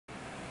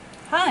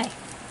Hi,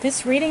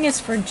 this reading is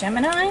for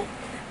Gemini.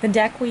 The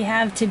deck we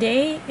have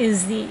today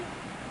is the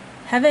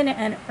Heaven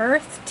and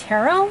Earth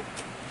Tarot.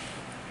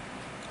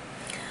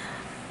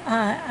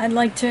 I'd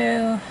like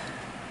to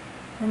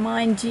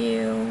remind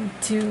you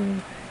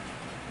to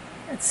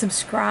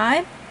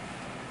subscribe,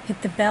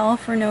 hit the bell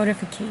for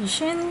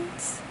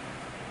notifications,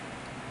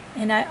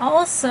 and I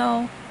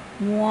also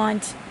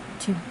want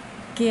to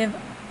give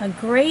a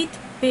great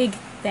big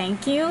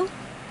thank you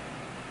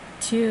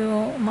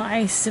to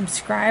my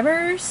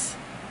subscribers.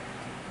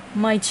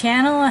 My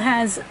channel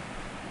has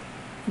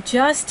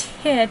just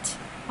hit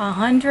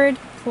 100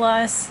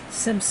 plus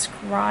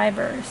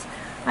subscribers.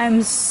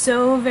 I'm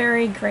so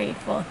very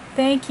grateful.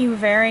 Thank you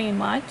very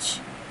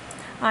much.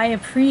 I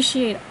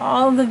appreciate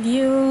all the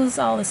views,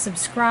 all the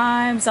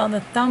subscribes, all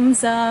the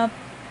thumbs up,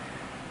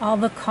 all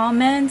the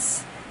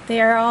comments.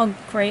 They are all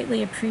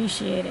greatly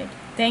appreciated.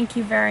 Thank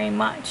you very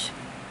much.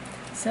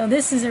 So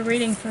this is a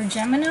reading for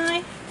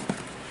Gemini.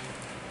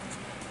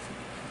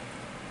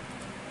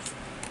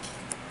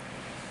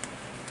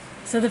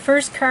 So the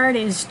first card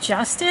is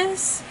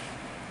Justice.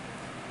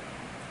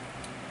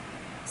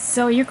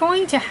 So you're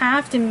going to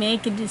have to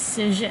make a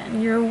decision.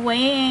 You're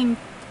weighing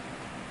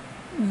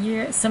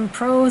some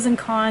pros and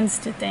cons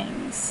to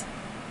things.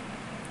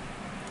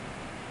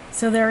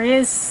 So there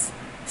is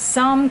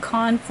some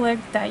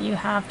conflict that you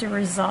have to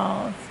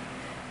resolve.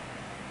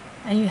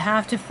 And you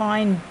have to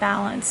find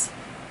balance.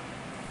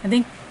 I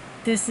think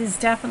this is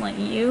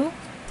definitely you.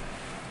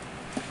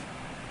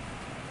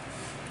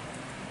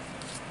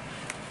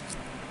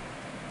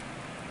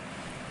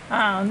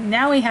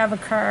 Now we have a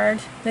card.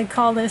 They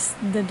call this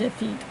the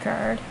defeat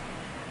card.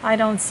 I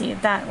don't see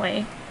it that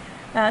way.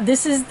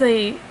 This is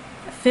the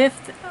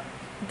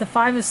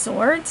Five of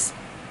Swords.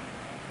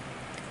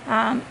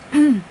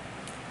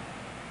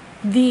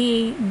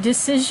 The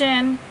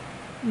decision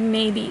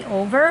may be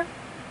over.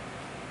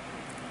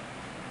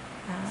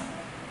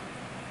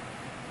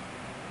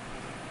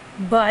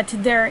 But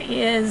there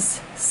is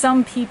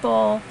some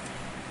people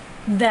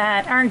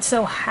that aren't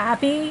so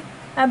happy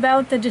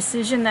about the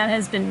decision that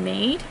has been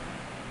made.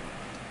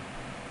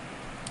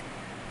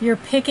 You're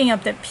picking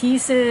up the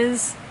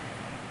pieces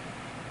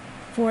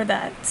for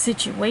that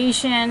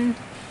situation,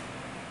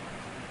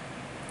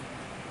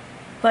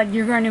 but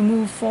you're going to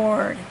move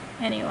forward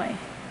anyway.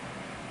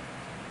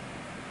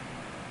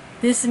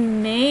 This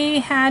may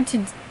have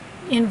to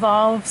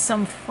involve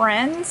some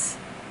friends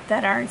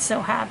that aren't so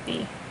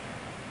happy.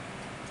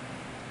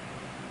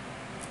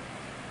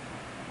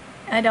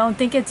 I don't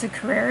think it's a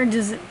career.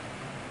 Does it?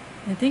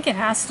 I think it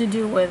has to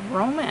do with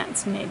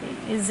romance, maybe.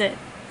 Is it?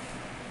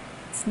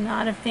 It's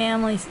not a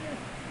family.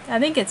 I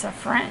think it's a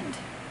friend.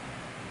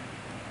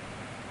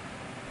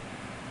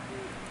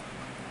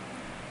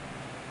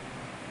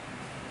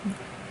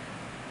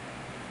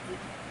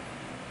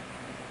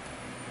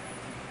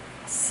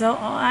 So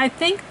I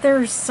think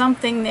there's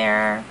something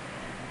there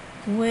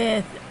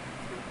with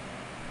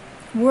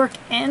work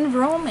and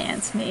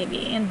romance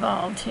maybe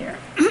involved here.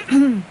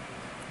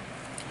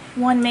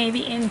 One may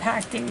be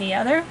impacting the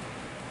other.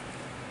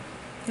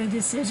 The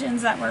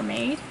decisions that were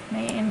made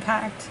may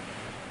impact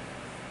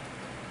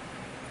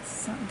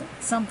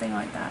something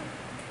like that.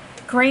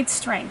 Great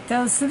strength.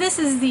 So this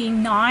is the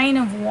Nine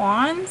of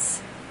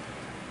Wands.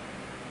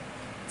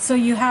 So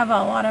you have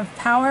a lot of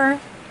power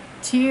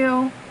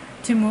to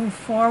move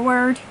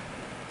forward.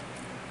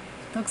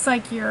 Looks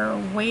like you're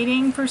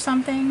waiting for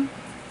something.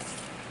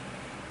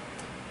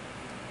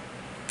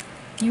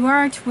 You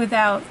aren't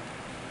without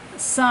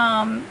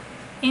some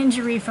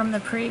injury from the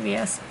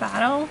previous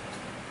battle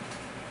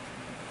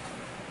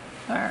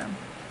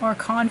or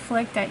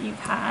conflict that you've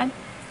had.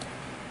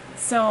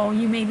 So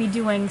you may be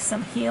doing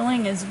some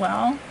healing as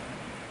well,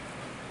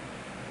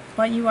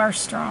 but you are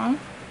strong.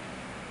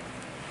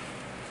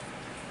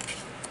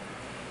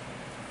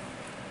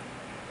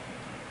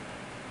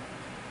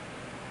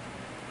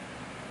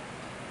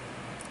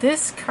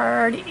 This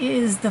card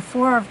is the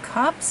Four of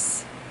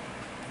Cups.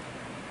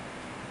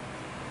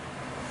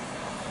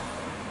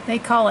 They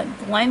call it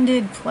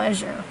blended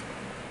pleasure.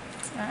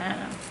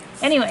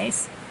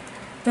 Anyways,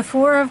 the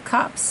Four of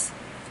Cups.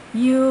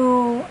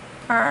 You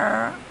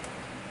are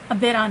a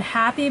bit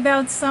unhappy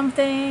about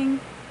something.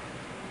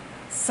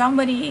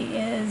 Somebody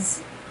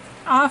is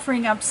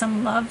offering up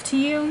some love to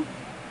you.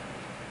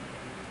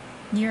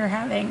 You're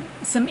having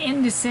some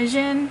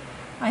indecision.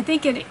 I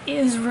think it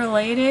is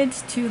related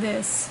to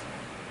this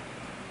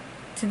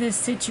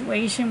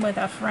situation with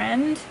a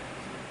friend.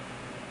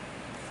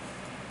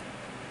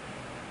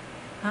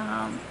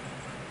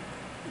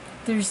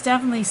 There's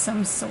definitely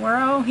some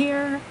sorrow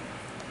here.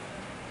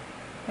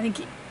 I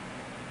think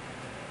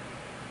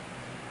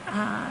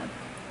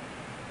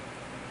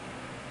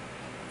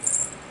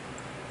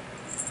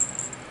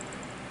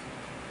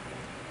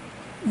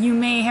you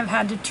may have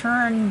had to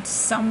turn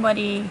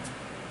somebody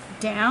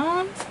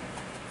down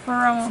for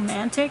a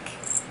romantic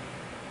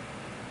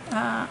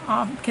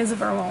because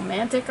of a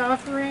romantic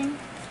offering.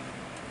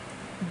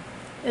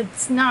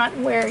 It's not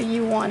where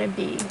you want to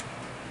be.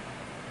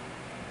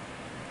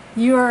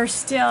 you are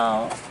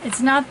still,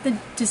 it's not the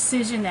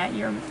decision that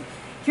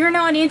You're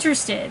not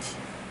interested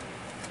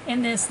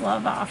in this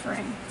love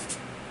offering.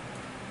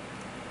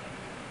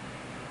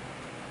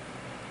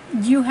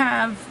 You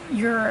have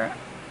your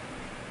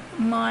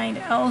mind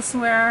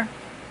elsewhere.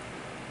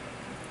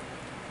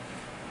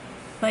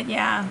 But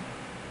yeah,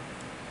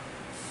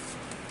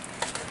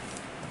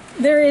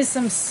 there is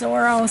some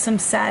sorrow, some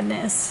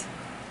sadness.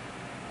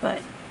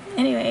 But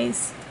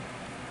anyways,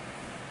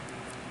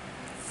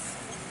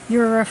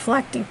 you're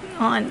reflecting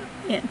on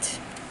it.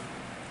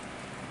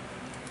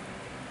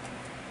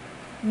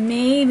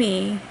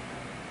 Maybe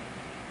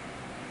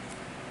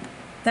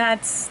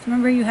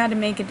remember you had to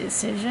make a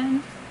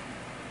decision?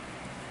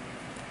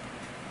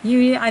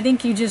 I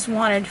think you just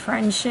wanted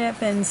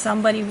friendship and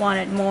somebody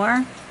wanted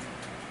more.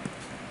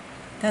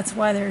 That's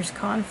why there's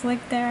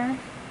conflict there.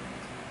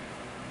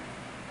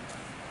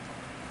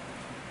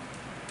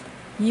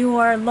 You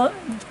are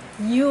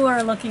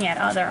looking at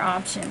other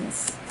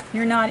options.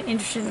 You're not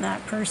interested in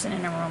that person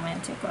in a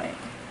romantic way.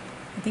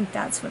 I think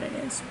that's what it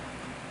is.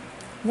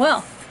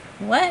 Wealth.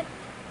 What?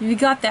 You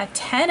got that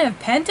 10 of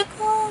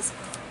Pentacles?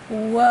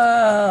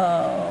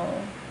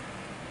 Whoa.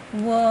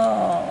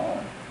 Whoa.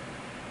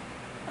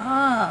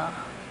 Ah.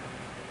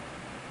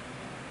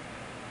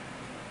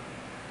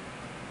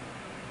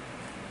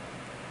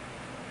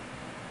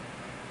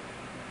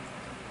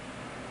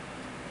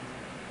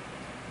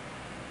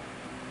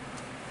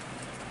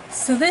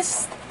 So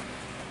this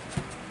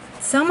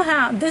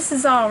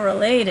is all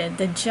related.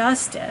 The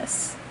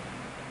Justice.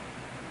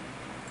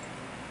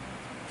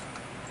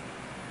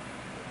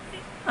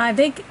 I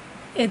think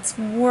it's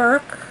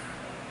work.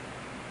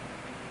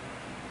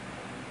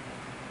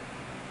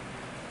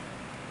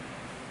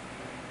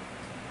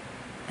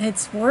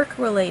 It's work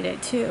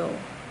related too.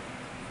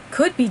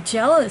 Could be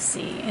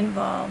jealousy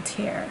involved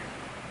here.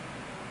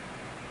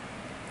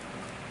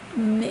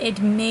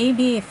 It may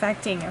be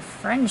affecting a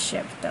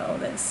friendship though,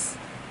 this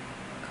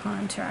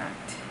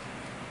contract.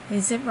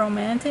 Is it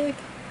romantic?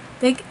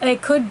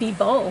 It could be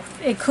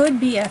both. It could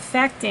be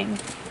affecting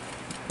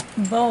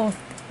both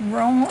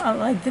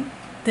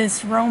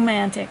this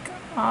romantic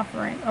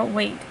offering. Oh,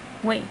 wait.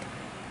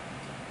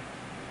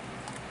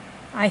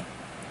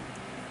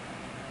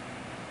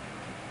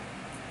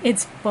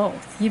 It's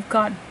both. You've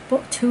got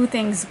two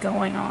things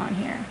going on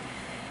here.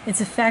 It's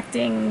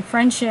affecting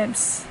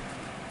friendships,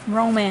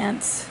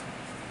 romance,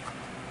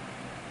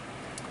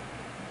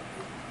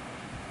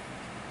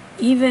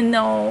 even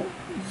though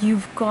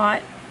you've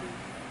got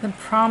the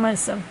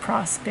promise of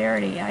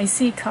prosperity. I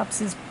see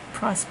cups as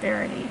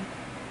prosperity.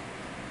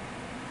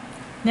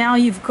 Now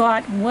you've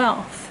got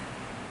wealth.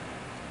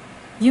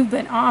 You've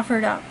been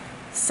offered up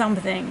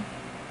something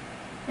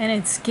and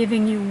it's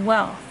giving you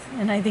wealth,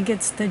 and I think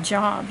it's the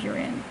job you're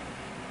in.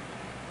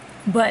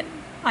 But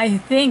I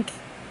think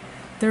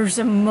there's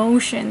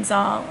emotions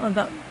all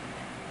about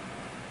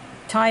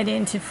tied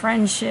into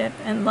friendship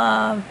and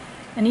love,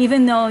 and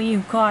even though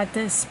you've got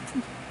this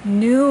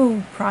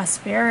new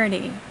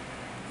prosperity,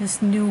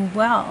 this new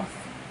wealth,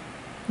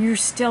 you're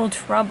still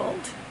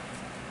troubled.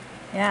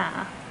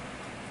 Yeah.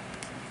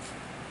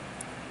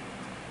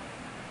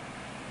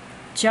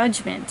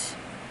 Judgment.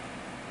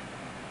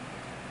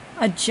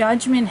 A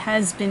judgment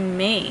has been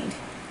made.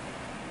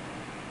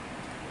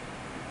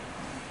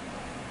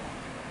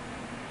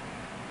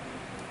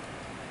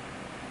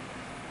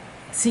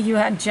 See, you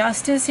had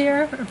justice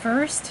here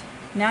first.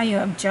 Now you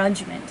have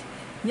judgment.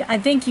 I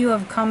think you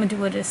have come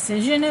to a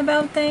decision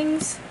about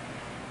things.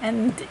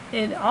 And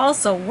it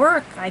also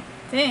work, I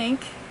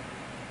think.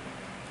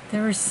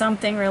 There was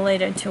something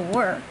related to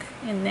work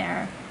in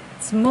there.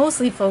 It's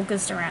mostly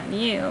focused around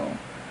you.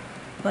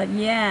 But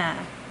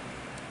yeah,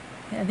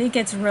 I think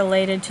it's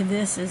related to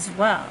this as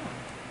well.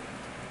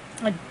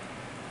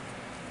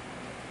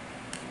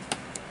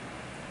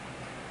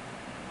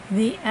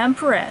 The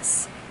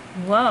Empress.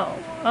 Whoa,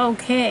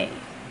 okay.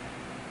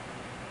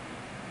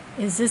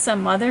 Is this a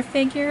mother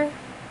figure?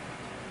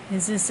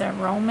 Is this a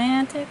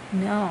romantic?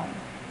 No.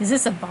 Is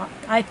this a boss?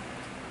 I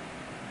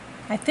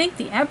think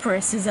the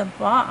Empress is a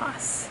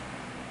boss.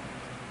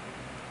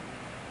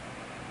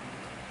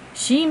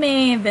 She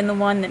may have been the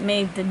one that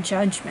made the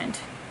judgment,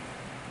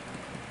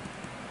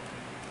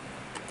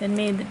 that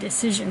made the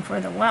decision for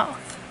the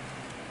wealth.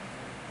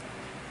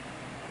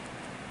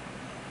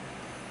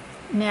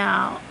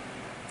 Now,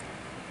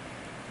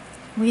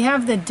 we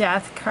have the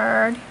Death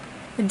card.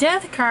 The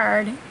Death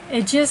card,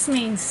 it just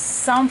means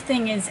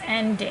something is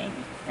ending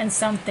and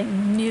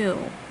something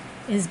new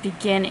is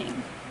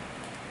beginning.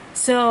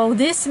 So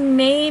this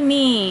may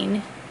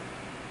mean,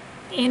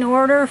 in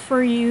order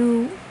for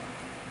you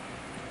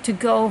to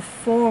go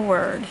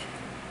forward,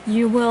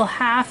 you will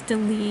have to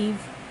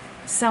leave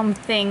some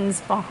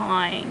things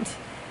behind.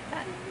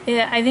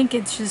 I think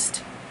it's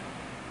just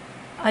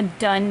a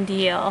done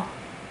deal.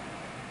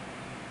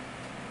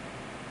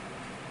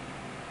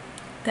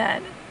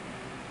 That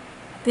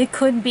it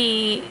could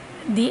be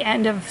the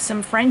end of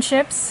some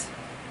friendships,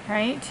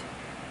 right?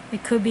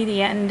 It could be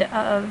the end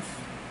of,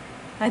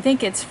 I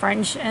think it's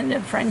end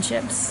of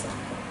friendships.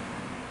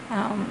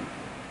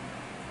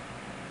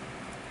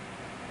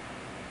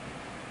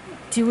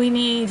 Do we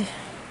need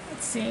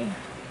Let's see.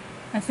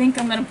 I think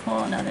I'm going to pull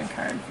another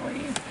card for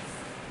you.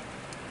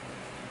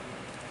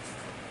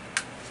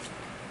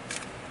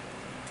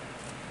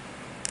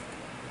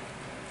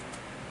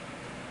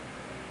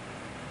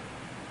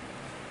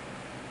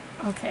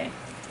 Okay.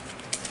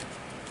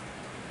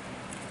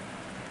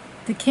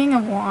 The King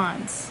of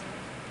Wands.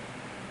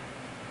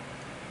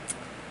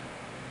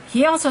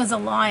 He also has a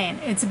lion.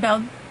 It's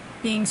about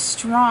being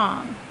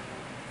strong.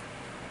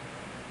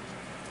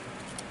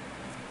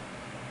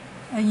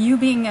 You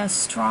being a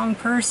strong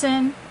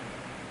person,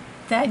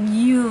 that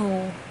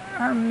you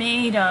are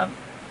made of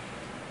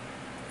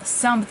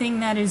something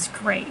that is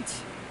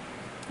great.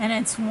 And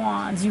it's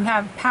wands. You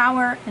have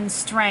power and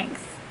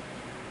strength.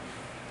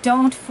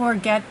 Don't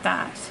forget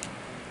that.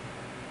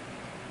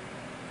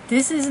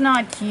 This is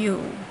not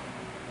you.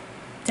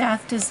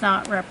 Death does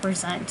not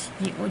represent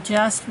you. It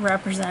just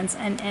represents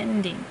an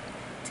ending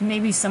to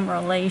maybe some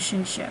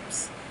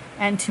relationships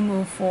and to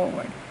move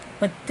forward.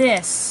 But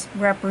this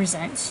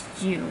represents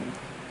you.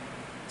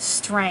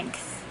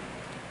 Strength.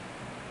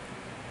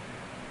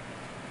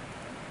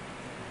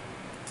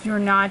 You're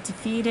not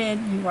defeated.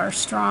 You are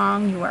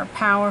strong. You are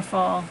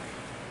powerful.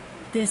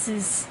 This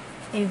is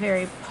a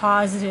very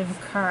positive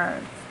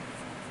card.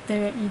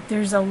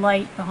 There's a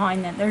light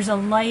behind that. There's a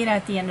light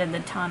at the end of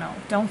the tunnel.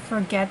 Don't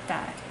forget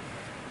that.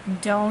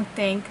 Don't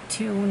think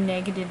too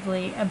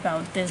negatively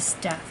about this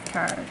death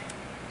card.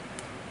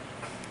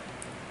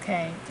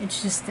 Okay,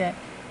 it's just that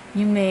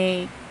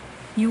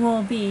you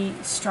will be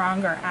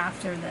stronger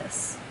after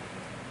this.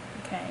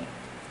 Okay.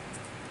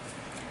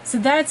 So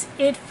that's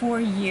it for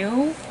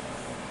you,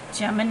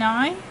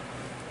 Gemini.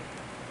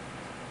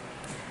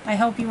 I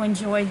hope you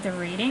enjoyed the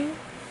reading.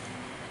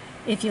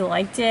 If you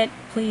liked it,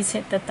 please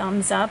hit the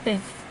thumbs up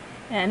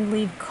and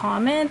leave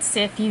comments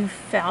if you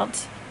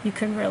felt you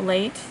could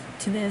relate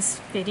to this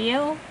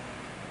video.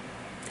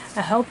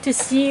 I hope to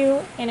see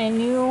you in a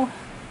new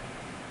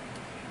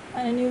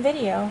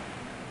video.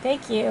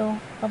 Thank you.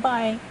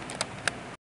 Bye-bye.